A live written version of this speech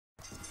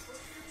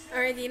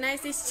Alright, the United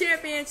States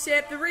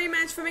Championship, the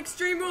rematch from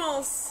Extreme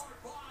Rules.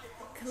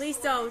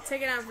 Kalisto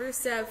taking out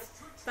Rusev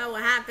about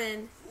what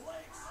happened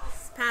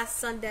this past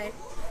Sunday.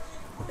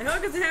 The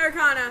hook is the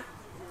Hurricane.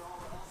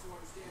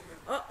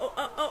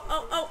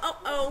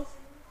 Oh.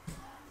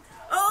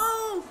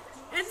 Oh!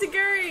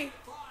 Enziguri!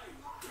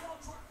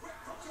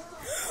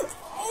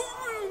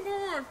 Oh my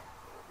god!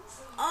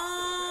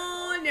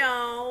 Oh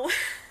no!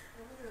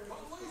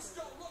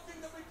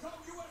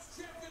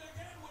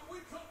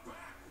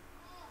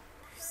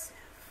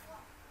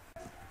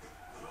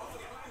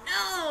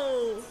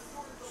 No!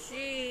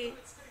 Gee.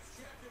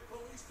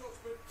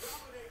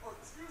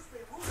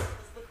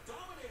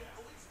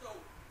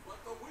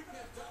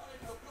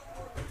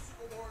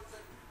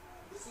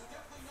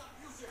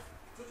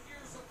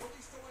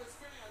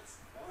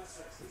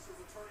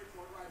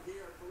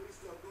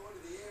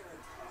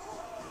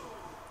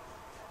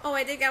 Oh,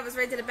 I think that was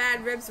right to the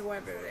bad ribs or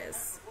whatever it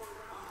is.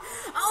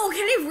 Oh,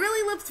 can he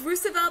really lift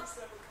Rusev up?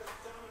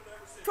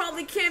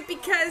 Probably can't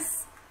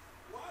because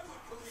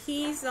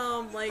he's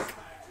like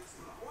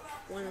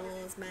one of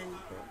those men.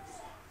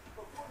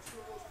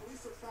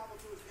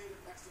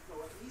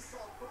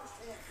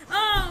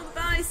 Oh,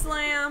 body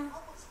slam.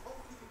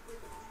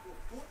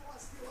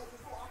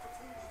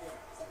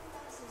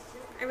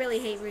 I really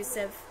hate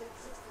Rusev.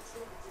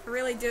 I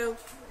really do.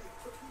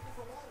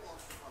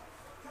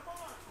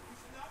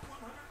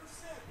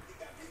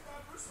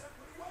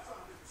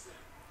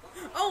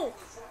 Oh!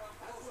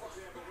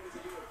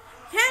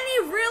 Can he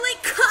really?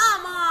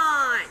 Come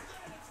on!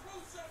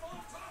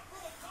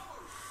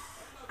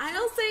 I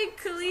don't think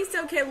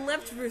Kalisto can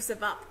lift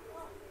Rusev up.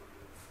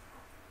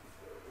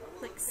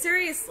 Like,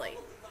 seriously.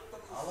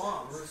 I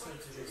want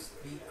Rusev to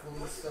just beat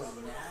Kalisto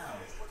now,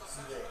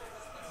 so that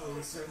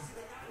Kalisto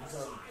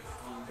doesn't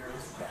under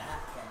his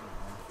back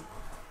anymore.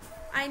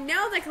 I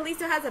know that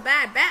Kalisto has a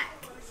bad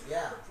back.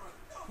 Yeah,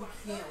 he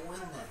can't win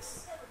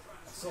this.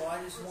 So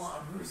I just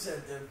want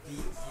Rusev to beat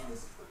him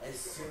as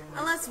soon as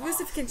Unless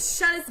possible. Rusev can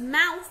shut his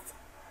mouth.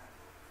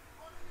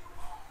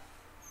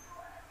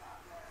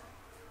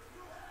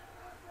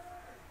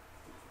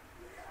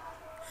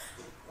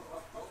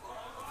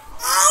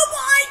 Oh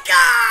my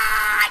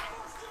god!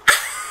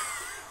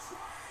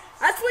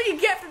 That's what you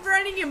get for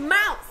running your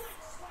mouth.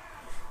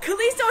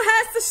 Kalisto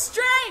has the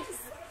strength.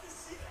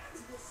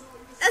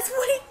 That's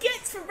what he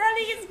gets for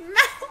running his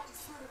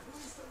mouth.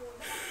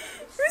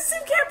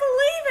 Rusev can't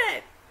believe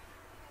it.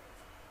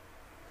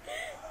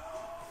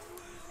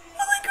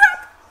 Holy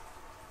crap!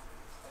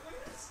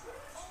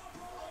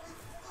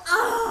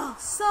 Oh,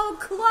 so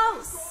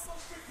close.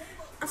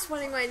 I'm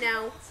sweating right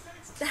now.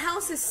 The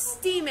house is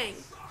steaming.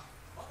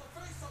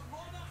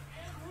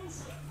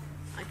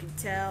 I can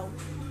tell.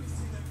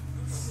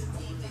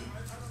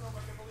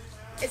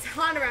 It's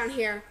hot around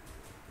here.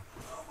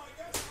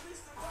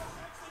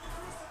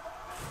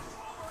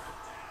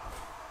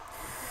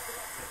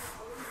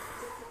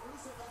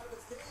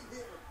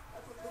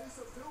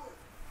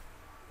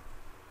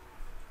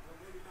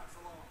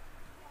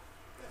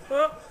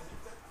 Oh.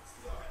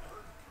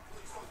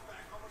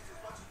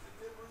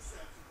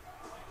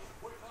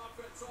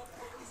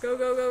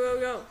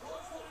 Go.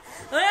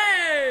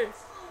 Hey!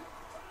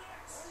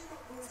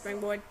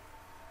 Springboard.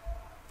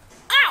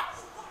 Ow!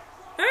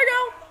 There we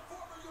go.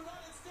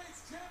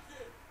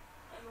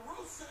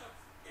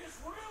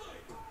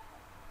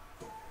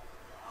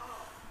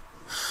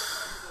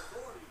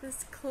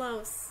 This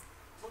close.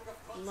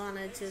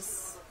 Lana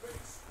just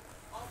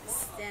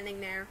standing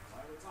there.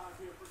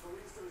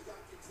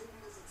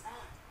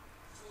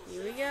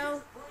 Here we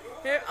go.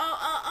 Here.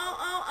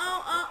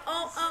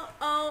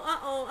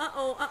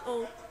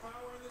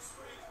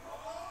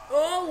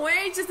 Oh,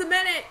 wait just a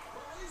minute.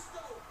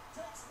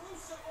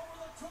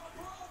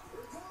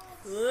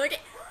 Look at.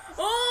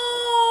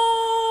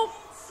 Oh!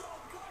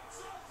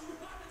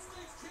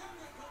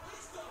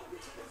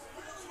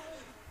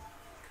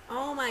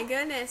 Oh my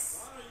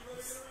goodness.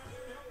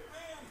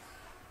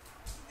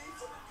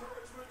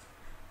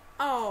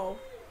 Oh.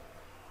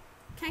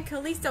 Ken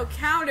Kalisto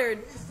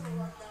countered.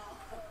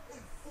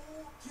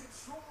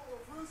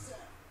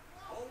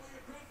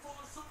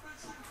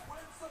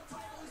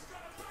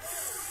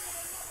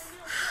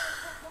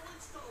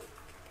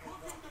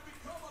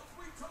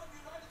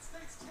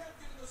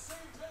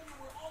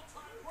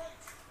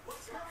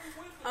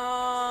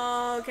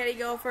 Oh, can he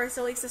go first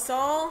to Lisa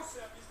Soul?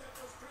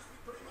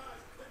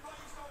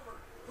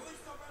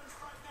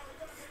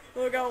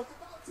 We'll go.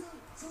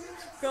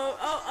 Go.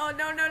 Oh,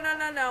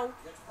 no.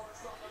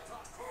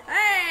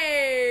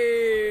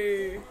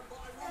 Hey!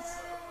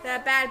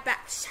 That bad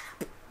back. Shut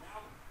up.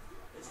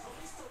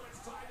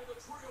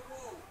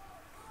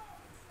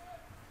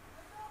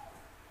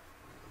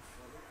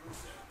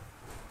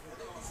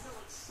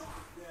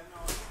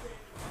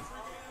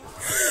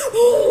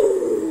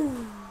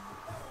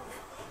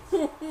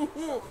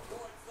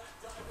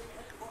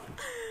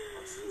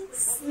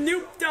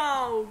 Snoop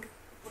Dogg.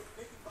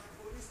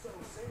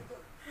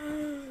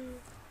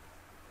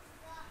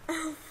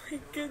 Oh my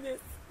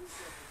goodness.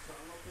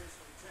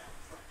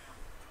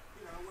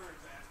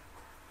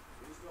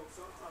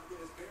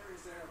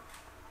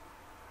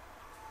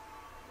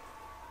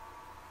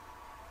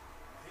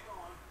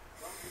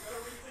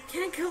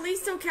 Can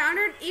Kalisto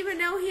counter it even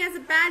though he has a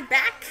bad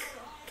back?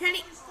 Can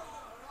he?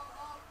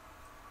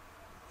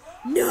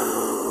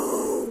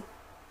 No!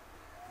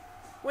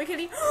 Wait, can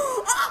he?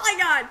 Oh my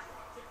god!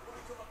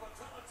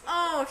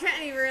 Oh,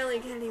 can he really?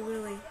 Can he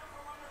really?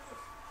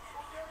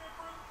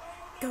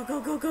 Go, go,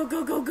 go, go,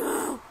 go, go,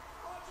 go!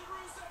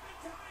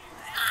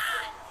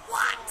 Ah,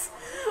 what?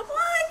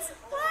 What?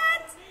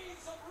 What?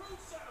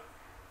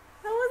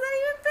 How was that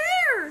even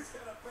fair?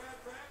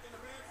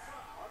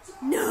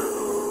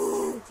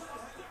 No!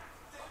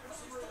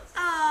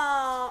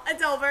 Oh,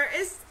 it's over.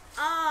 It's,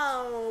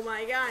 oh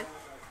my god.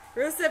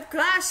 Rusev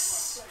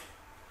Clash.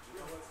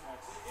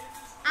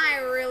 I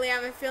really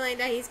have a feeling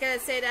that he's gonna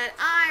say that.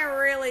 I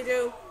really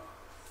do.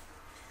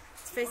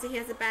 He's facing, he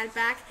has a bad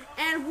back.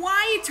 And why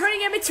are you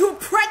turning him into a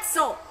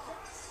pretzel?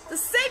 The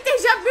same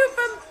deja vu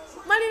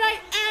from Monday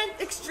Night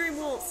and Extreme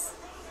Rules.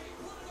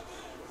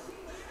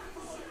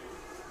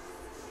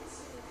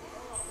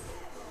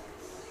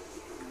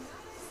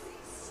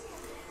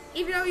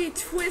 Even though you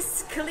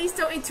twist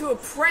Kalisto into a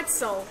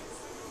pretzel.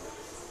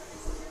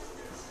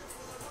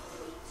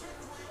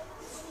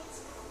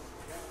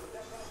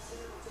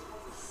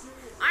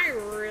 I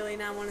really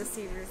not want to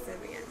see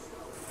Rusev again.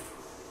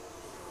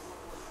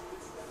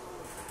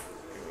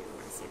 I don't even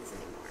want to see this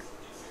anymore.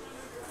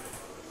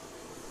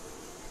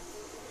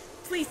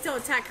 Please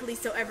don't attack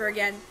Kalisto ever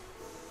again.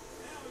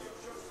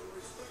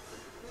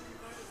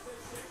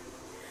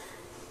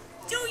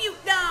 Do you?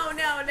 No,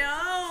 no,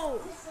 no.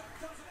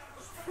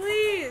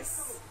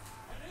 Please.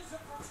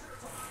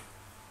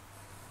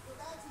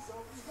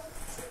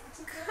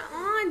 Come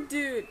on,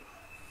 dude.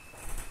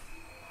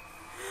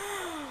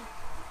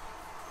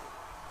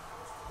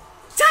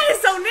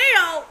 Titus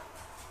O'Neil!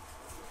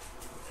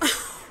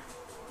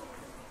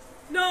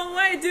 No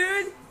way,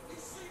 dude.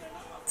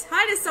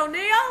 Titus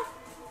O'Neil?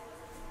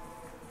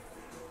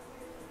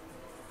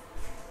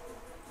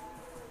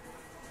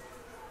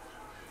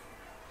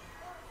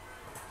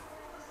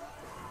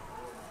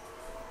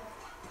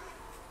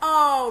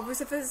 Oh,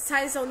 versus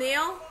Titus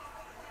O'Neil?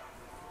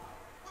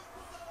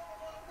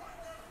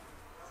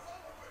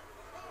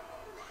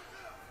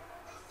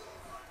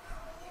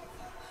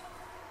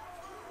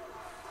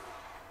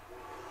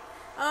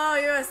 Oh,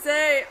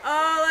 USA.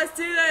 Oh, let's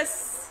do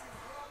this.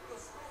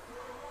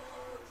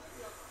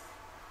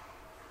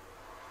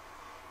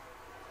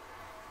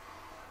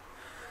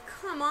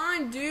 Come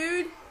on,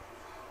 dude.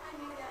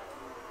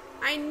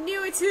 I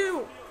knew it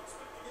too.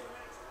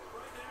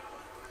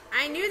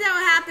 I knew that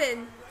would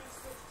happen.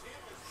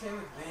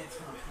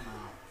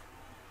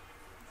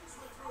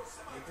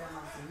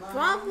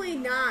 Probably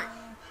not.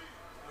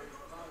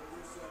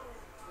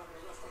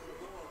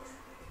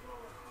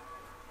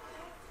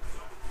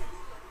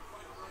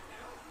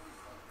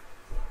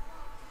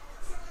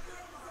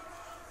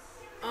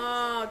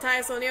 Oh,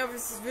 Titus O'Neil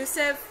versus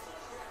Rusev.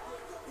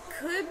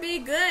 Could be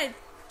good.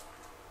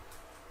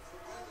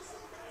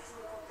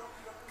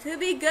 Could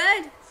be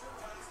good.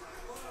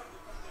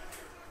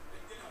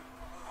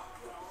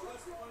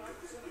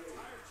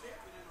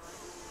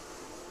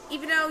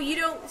 Even though you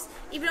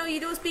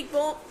don't speak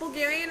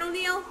Bulgarian,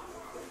 O'Neil,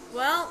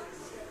 well,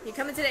 you're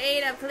coming to the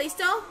aid of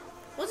Kalisto.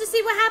 We'll just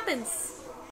see what happens.